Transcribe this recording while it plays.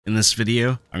In this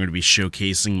video, I'm going to be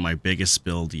showcasing my biggest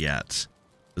build yet.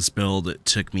 This build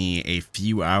took me a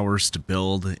few hours to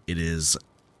build. It is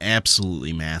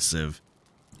absolutely massive,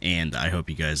 and I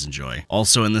hope you guys enjoy.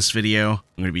 Also in this video, I'm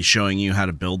going to be showing you how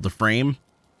to build the frame,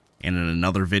 and in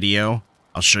another video,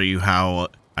 I'll show you how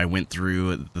I went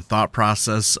through the thought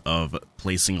process of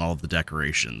placing all the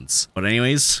decorations. But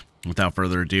anyways, without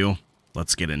further ado,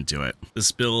 let's get into it.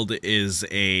 This build is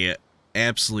a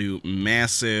absolute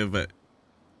massive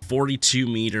 42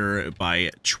 meter by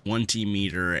 20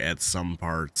 meter at some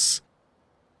parts.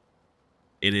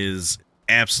 It is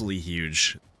absolutely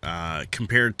huge.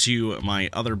 Compared to my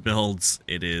other builds,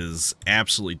 it is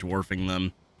absolutely dwarfing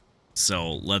them.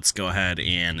 So let's go ahead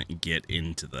and get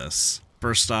into this.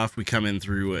 First off, we come in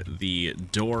through the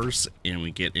doors and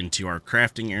we get into our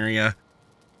crafting area.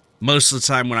 Most of the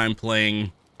time when I'm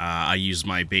playing, I use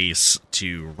my base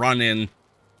to run in,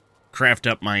 craft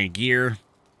up my gear,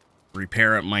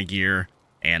 repair up my gear,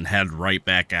 and head right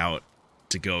back out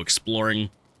to go exploring.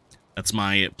 That's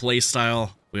my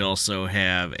playstyle. We also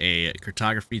have a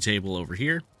cartography table over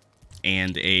here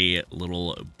and a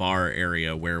little bar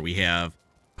area where we have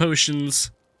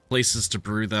potions, places to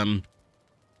brew them,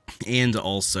 and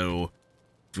also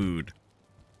food.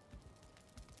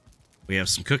 We have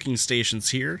some cooking stations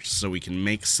here so we can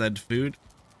make said food.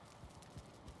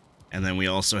 And then we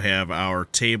also have our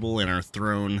table and our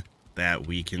throne that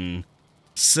we can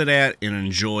sit at and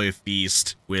enjoy a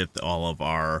feast with all of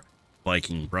our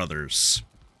Viking brothers.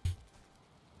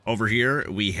 Over here,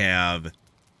 we have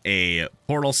a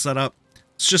portal setup.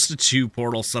 It's just a 2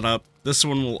 portal setup. This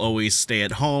one will always stay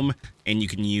at home, and you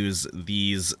can use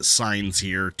these signs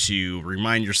here to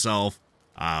remind yourself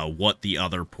what the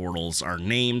other portals are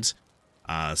named.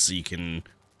 So you can,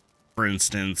 for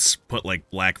instance, put like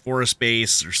Black Forest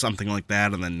Base or something like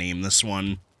that, and then name this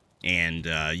one. And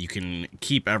you can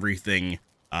keep everything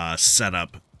set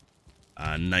up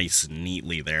nice and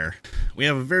neatly there. We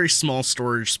have a very small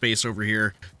storage space over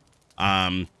here.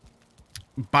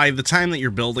 By the time that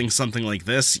you're building something like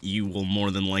this, you will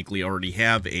more than likely already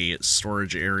have a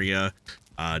storage area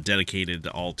dedicated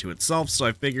all to itself. So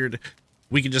I figured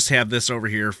we could just have this over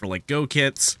here for like go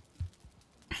kits.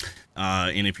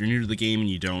 And if you're new to the game and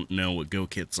you don't know what go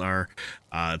kits are,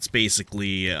 it's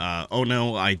basically, oh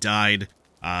no, I died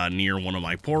near one of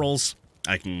my portals.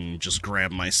 I can just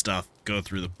grab my stuff, go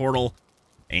through the portal,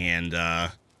 and,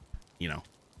 you know,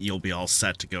 you'll be all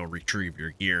set to go retrieve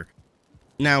your gear.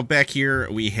 Now, back here,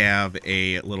 we have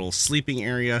a little sleeping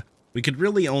area. We could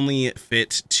really only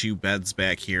fit 2 beds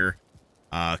back here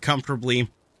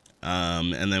comfortably,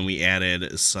 and then we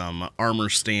added some armor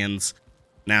stands.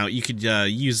 Now, you could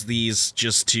use these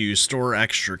just to store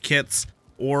extra kits,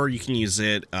 or you can use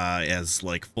it as,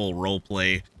 like, full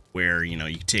roleplay, where, you know,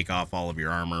 you take off all of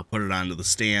your armor, put it onto the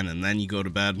stand, and then you go to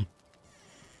bed.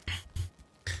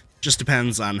 Just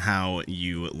depends on how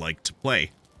you like to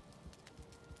play.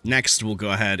 Next, we'll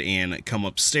go ahead and come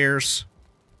upstairs,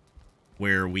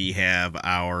 where we have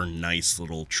our nice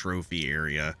little trophy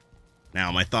area.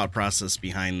 Now, my thought process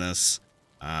behind this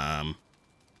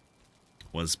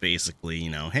was basically, you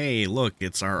know, hey, look,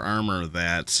 it's our armor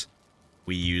that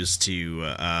we used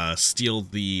to steal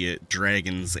the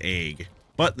dragon's egg.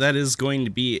 But that is going to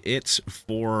be it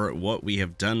for what we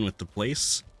have done with the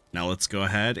place. Now let's go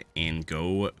ahead and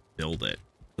go build it.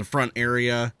 The front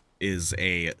area is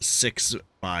a 6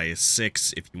 by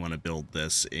 6 if you want to build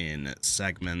this in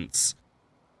segments.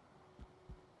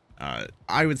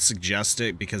 I would suggest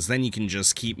it because then you can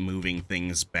just keep moving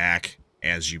things back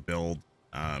as you build.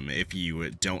 If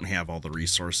you don't have all the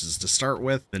resources to start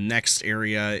with. The next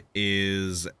area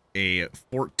is a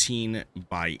 14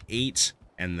 by 8.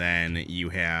 And then you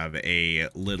have a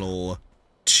little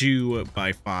 2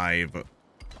 by 5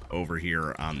 over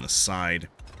here on the side.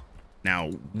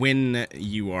 Now, when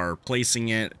you are placing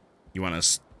it, you want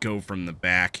to go from the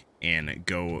back and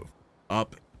go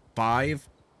up 5,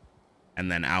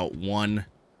 and then out 1,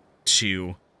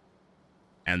 2,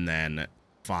 and then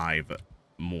 5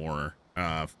 more,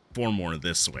 4 more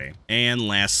this way. And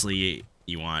lastly,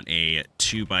 you want a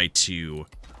 2 by 2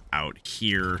 out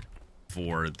here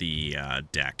for the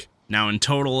deck. Now in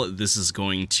total, this is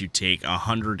going to take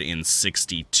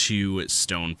 162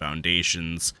 stone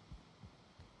foundations,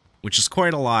 which is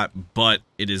quite a lot, but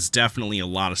it is definitely a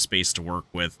lot of space to work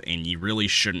with, and you really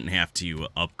shouldn't have to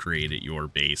upgrade your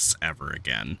base ever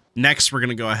again. Next, we're going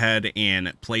to go ahead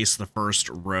and place the first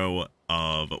row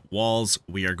of walls.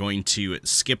 We are going to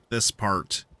skip this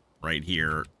part right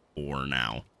here for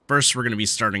now. First, we're going to be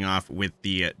starting off with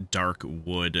the dark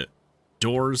wood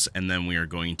doors, and then we are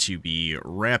going to be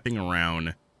wrapping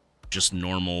around just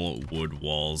normal wood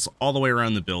walls all the way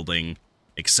around the building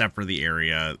except for the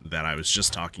area that I was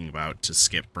just talking about to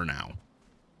skip for now.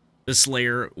 This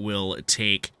layer will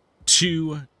take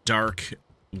 2 dark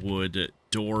wood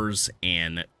doors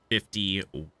and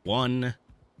 51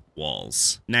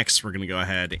 walls. Next, we're going to go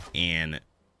ahead and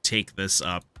take this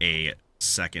up a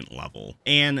second level.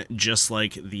 And just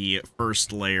like the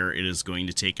first layer, it is going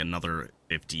to take another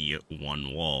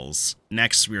 51 walls.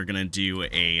 Next, we're going to do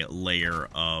a layer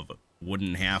of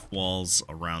wooden half walls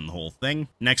around the whole thing.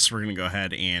 Next, we're going to go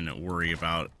ahead and worry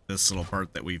about this little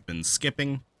part that we've been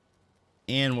skipping.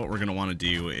 And what we're going to want to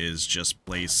do is just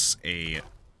place a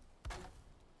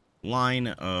line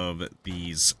of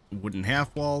these wooden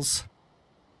half walls.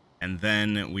 And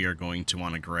then we are going to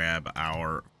want to grab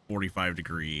our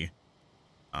 45-degree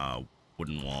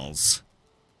wooden walls,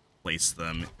 place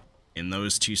them in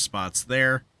those 2 spots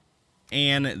there,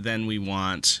 and then we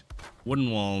want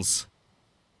wooden walls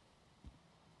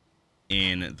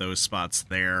in those spots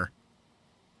there,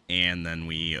 and then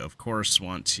we of course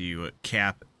want to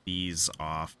cap these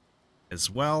off as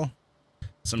well.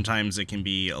 Sometimes it can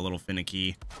be a little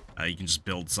finicky. You can just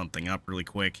build something up really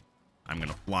quick. I'm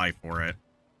gonna fly for it.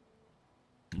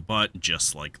 But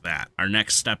just like that. Our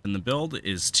next step in the build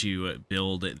is to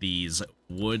build these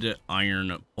wood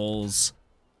iron poles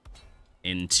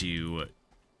into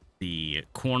the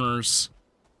corners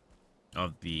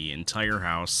of the entire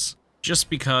house. Just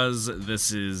because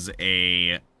this is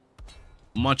a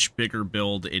much bigger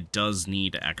build, it does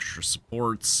need extra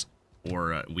supports,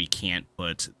 or we can't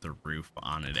put the roof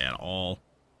on it at all.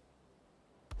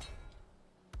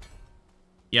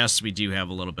 Yes, we do have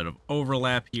a little bit of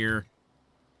overlap here,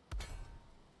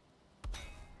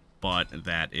 but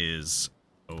that is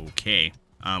okay.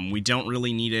 We don't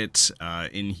really need it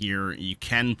in here. You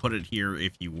can put it here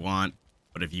if you want,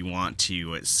 but if you want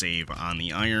to save on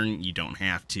the iron, you don't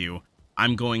have to.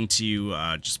 I'm going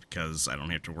to, just because I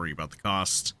don't have to worry about the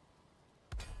cost.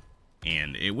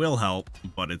 And it will help,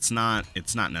 but it's not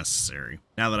necessary.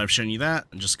 Now that I've shown you that,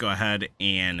 just go ahead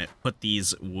and put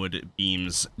these wood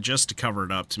beams just to cover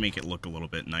it up to make it look a little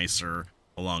bit nicer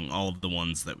along all of the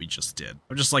ones that we just did.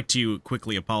 I'd just like to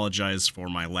quickly apologize for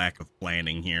my lack of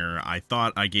planning here. I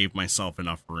thought I gave myself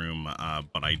enough room,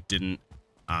 but I didn't.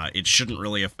 It shouldn't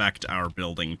really affect our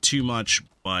building too much,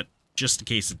 but just in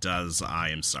case it does, I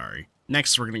am sorry.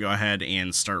 Next, we're going to go ahead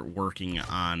and start working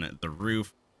on the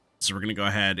roof. So we're going to go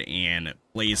ahead and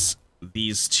place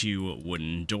these 2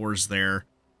 wooden doors there,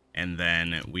 and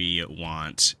then we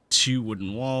want 2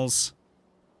 wooden walls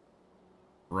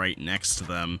right next to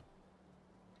them.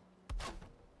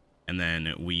 And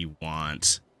then we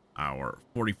want our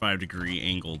 45-degree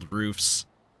angled roofs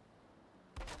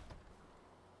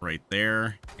right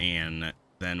there. And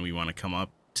then we want to come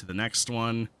up to the next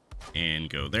one and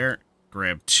go there.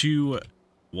 Grab 2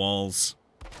 walls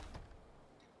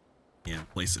and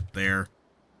place it there.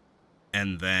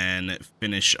 And then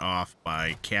finish off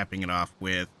by capping it off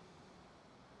with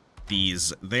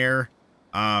these there.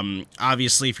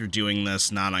 Obviously, if you're doing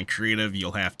this not on creative,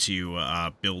 you'll have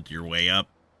to build your way up.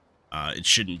 It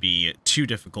shouldn't be too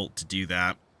difficult to do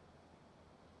that.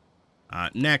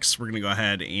 Next, we're going to go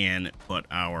ahead and put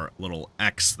our little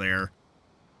X there,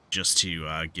 just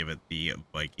to give it the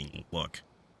Viking look.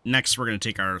 Next, we're going to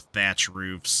take our thatch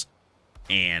roofs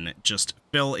and just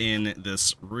fill in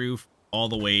this roof all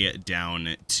the way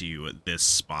down to this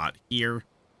spot here,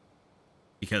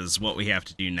 because what we have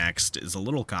to do next is a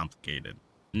little complicated.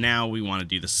 Now we want to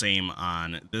do the same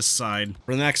on this side.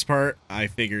 For the next part, I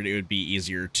figured it would be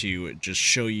easier to just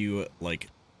show you like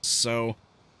so.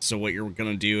 So what you're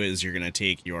going to do is you're going to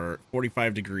take your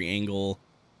 45-degree angle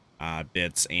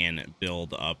bits and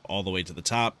build up all the way to the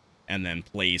top, and then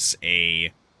place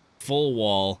a full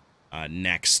wall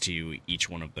next to each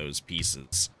one of those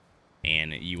pieces.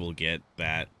 And you will get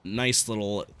that nice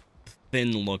little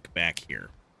thin look back here.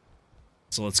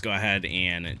 So let's go ahead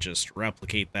and just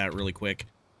replicate that really quick.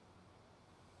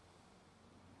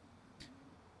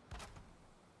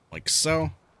 Like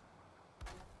so.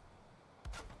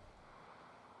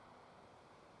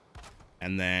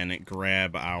 And then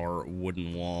grab our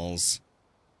wooden walls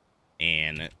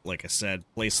and, like I said,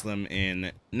 place them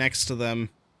in next to them.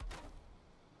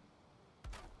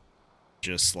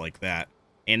 Just like that.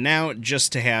 And now,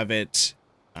 just to have it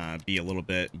be a little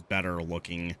bit better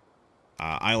looking,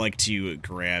 I like to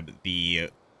grab the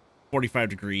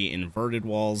 45-degree inverted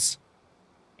walls,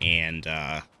 and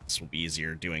this will be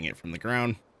easier doing it from the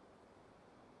ground.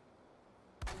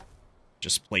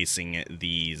 Just placing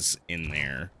these in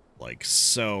there like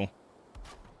so.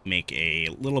 Make a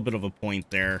little bit of a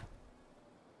point there.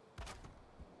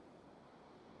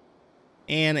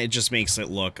 And it just makes it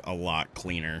look a lot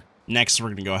cleaner. Next, we're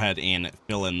going to go ahead and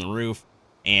fill in the roof.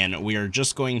 And we are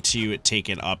just going to take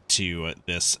it up to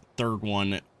this third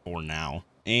one for now.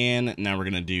 And now we're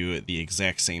going to do the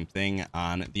exact same thing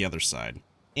on the other side.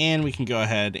 And we can go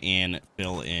ahead and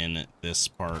fill in this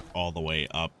part all the way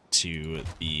up to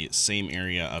the same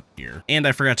area up here. And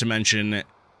I forgot to mention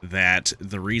that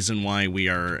the reason why we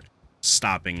are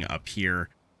stopping up here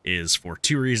is for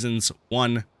two reasons.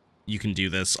 One, you can do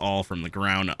this all from the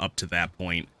ground up to that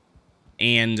point,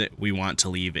 and we want to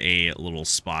leave a little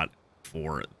spot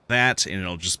for that, and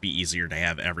it'll just be easier to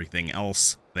have everything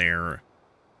else there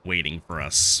waiting for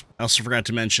us. I also forgot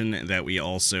to mention that we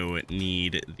also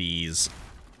need these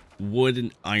wood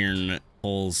and iron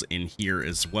poles in here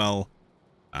as well,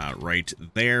 right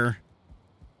there,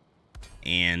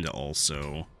 and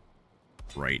also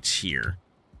right here.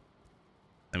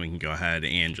 Then we can go ahead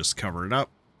and just cover it up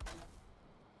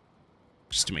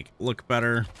just to make it look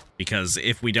better, because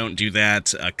if we don't do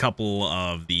that, a couple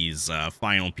of these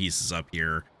final pieces up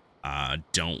here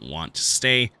don't want to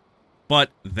stay, but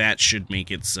that should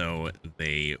make it so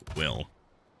they will.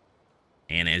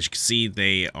 And as you can see,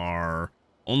 they are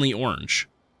only orange.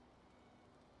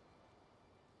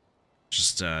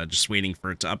 Just waiting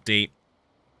for it to update.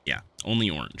 Yeah, only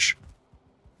orange.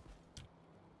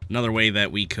 Another way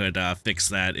that we could fix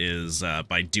that is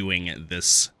by doing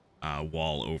this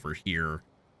wall over here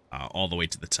all the way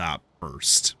to the top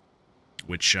first,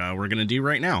 which we're going to do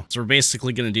right now. So we're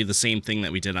basically going to do the same thing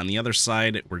that we did on the other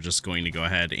side. We're just going to go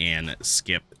ahead and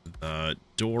skip the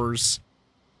doors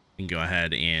and go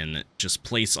ahead and just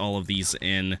place all of these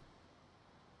in,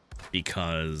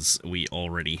 because we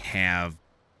already have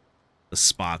the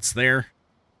spots there.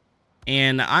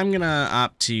 And I'm going to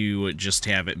opt to just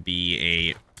have it be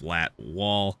a flat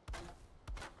wall,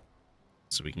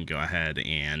 so we can go ahead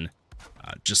and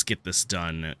just get this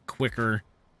done quicker.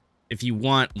 If you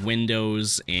want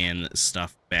windows and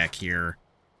stuff back here,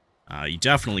 you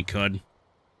definitely could,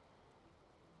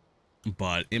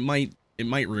 but it might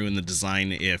ruin the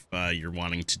design if you're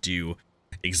wanting to do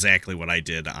exactly what I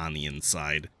did on the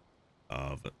inside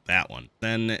of that one.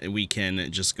 Then we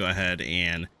can just go ahead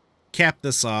and cap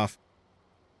this off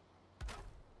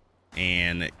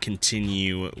and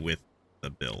continue with the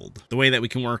build. The way that we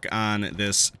can work on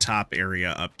this top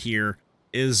area up here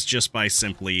is just by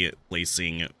simply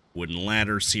placing wooden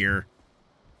ladders here.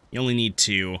 You only need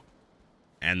 2,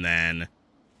 and then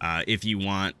if you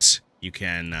want, you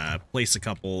can place a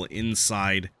couple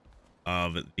inside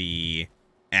of the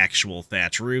actual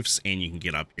thatch roofs, and you can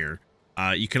get up here.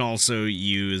 You can also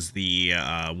use the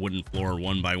wooden floor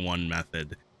 1x1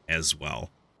 method as well.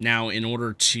 Now, in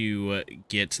order to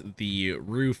get the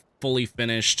roof fully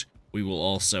finished, we will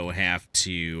also have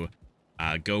to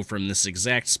go from this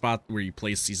exact spot where you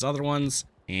place these other ones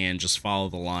and just follow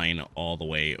the line all the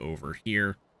way over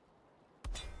here.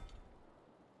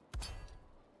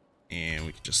 And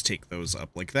we can just take those up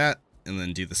like that, and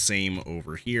then do the same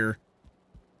over here.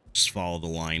 Just follow the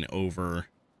line over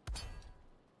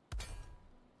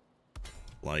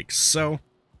like so.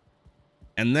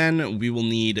 And then we will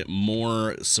need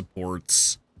more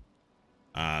supports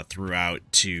throughout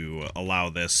to allow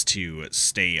this to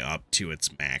stay up to its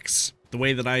max. The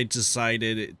way that I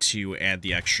decided to add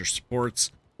the extra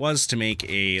supports was to make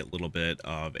a little bit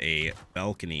of a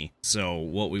balcony. So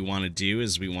what we want to do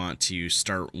is we want to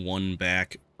start one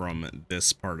back from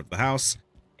this part of the house,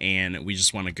 and we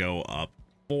just want to go up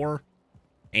 4.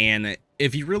 And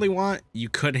if you really want, you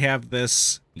could have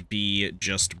this be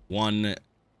just 1,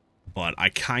 but I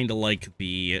kind of like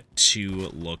the 2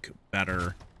 look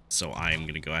better, so I'm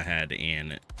going to go ahead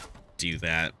and do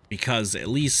that, because at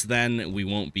least then we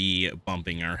won't be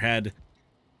bumping our head,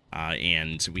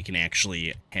 and we can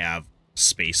actually have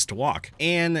space to walk.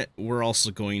 And we're also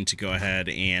going to go ahead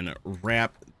and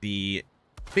wrap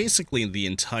basically the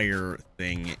entire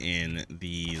thing in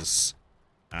these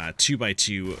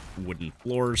 2x2 wooden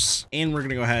floors, and we're going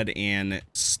to go ahead and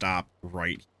stop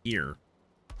right here.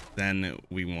 Then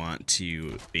we want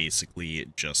to basically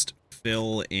just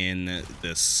fill in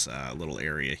this little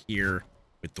area here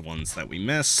with the ones that we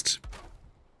missed,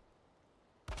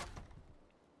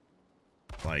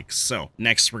 like so.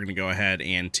 Next, we're going to go ahead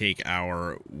and take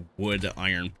our wood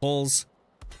iron poles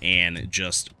and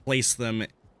just place them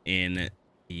in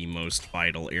the most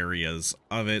vital areas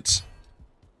of it.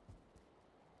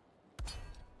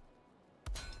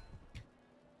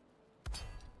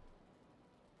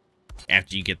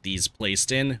 After you get these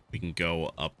placed in, we can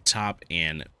go up top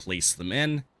and place them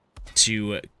in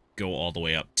to go all the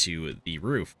way up to the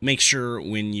roof. Make sure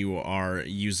when you are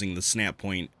using the snap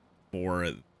point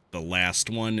for the last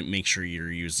one, make sure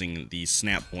you're using the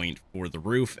snap point for the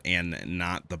roof and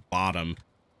not the bottom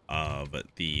of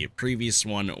the previous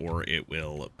one, or it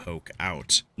will poke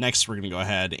out. Next, we're going to go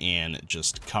ahead and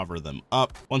just cover them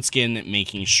up. Once again,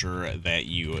 making sure that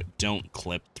you don't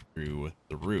clip through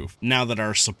the roof. Now that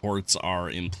our supports are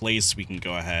in place, we can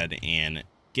go ahead and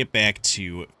get back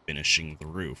to finishing the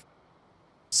roof.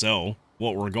 So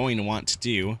what we're going to want to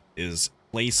do is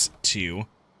place 2,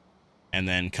 and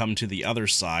then come to the other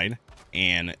side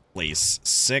and place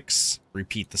 6.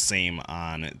 Repeat the same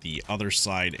on the other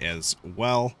side as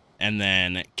well, and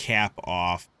then cap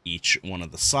off each one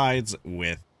of the sides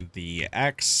with the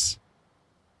X.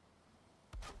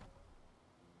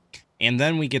 And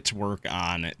then we get to work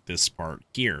on this part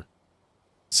here.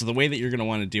 So the way that you're going to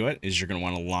want to do it is you're going to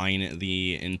want to line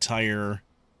the entire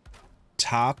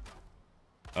top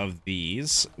of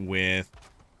these with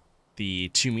the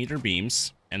 2-meter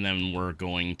beams, and then we're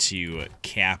going to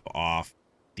cap off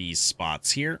these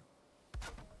spots here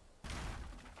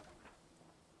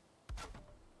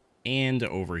and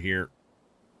over here.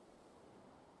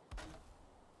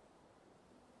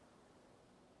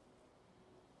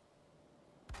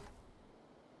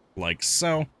 Like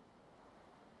so.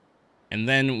 And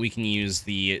then we can use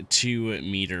the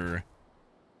 2-meter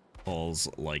pulls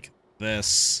like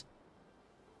this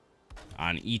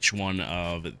on each one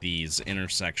of these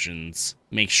intersections.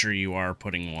 Make sure you are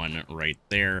putting one right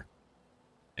there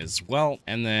as well,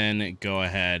 and then go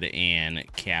ahead and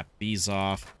cap these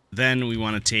off. Then we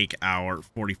want to take our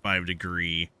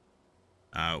 45-degree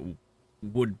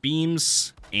wood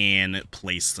beams and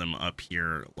place them up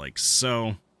here like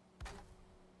so.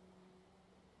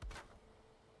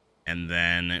 And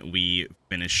then we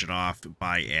finish it off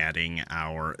by adding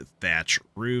our thatch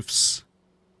roofs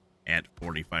at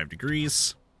 45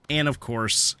 degrees. And of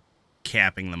course,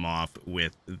 capping them off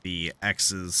with the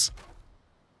X's.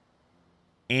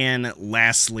 And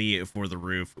lastly, for the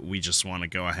roof, we just want to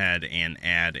go ahead and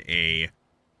add a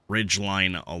ridge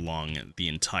line along the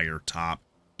entire top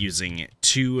using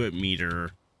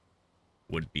 2-meter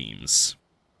wood beams.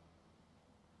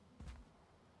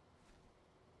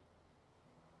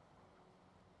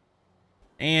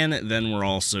 And then we're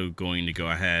also going to go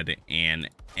ahead and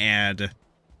add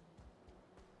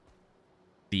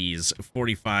these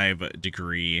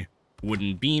 45-degree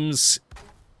wooden beams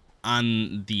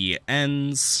on the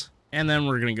ends. And then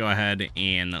we're going to go ahead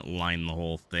and line the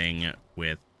whole thing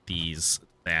with these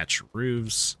thatch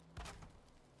roofs.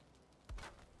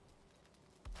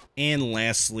 And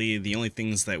lastly, the only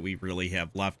things that we really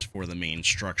have left for the main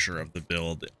structure of the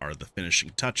build are the finishing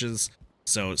touches.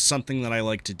 So something that I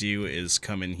like to do is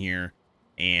come in here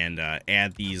and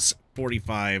add these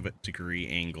 45-degree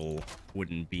angle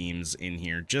wooden beams in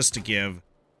here just to give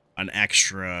an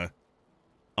extra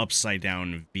upside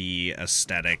down V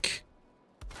aesthetic.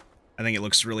 I think it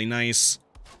looks really nice.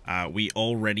 We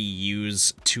already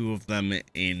use 2 of them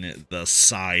in the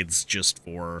sides just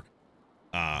for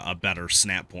a better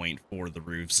snap point for the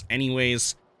roofs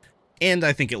anyways, and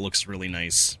I think it looks really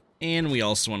nice. And we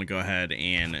also want to go ahead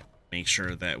and make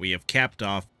sure that we have capped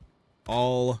off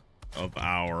all of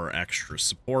our extra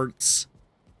supports,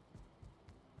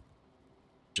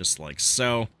 just like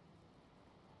so.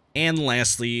 And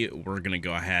lastly, we're going to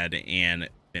go ahead and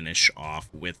finish off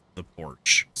with the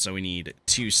porch. So we need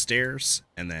 2 stairs,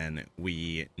 and then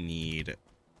we need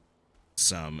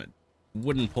some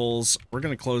wooden poles. We're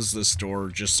going to close this door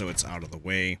just so it's out of the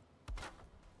way.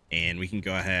 And we can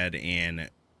go ahead and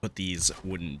put these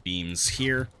wooden beams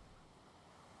here.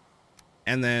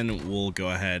 And then we'll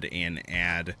go ahead and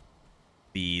add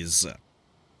these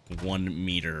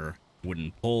 1-meter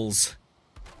wooden poles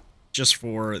just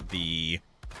for the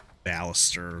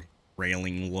baluster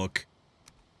railing look.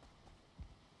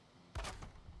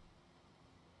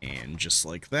 And just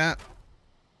like that.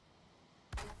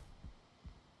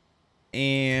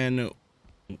 And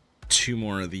 2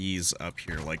 more of these up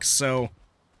here like so.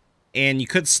 And you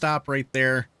could stop right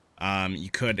there. You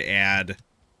could add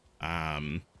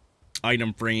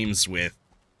item frames with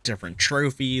different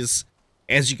trophies.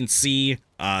 As you can see,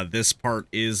 this part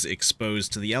is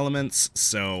exposed to the elements,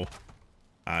 so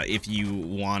if you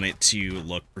want it to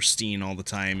look pristine all the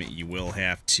time, you will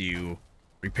have to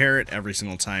repair it every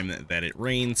single time that it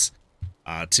rains.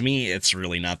 To me, it's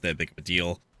really not that big of a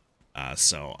deal,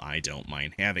 so I don't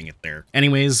mind having it there.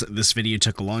 Anyways, this video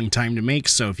took a long time to make,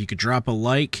 so if you could drop a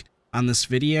like on this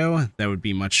video, that would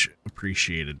be much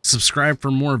appreciated. Subscribe for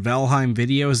more Valheim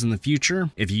videos in the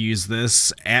future. If you use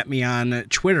this, at me on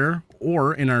Twitter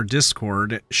or in our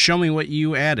Discord. Show me what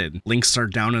you added. Links are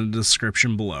down in the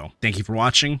description below. Thank you for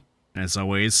watching, and as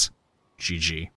always, GG.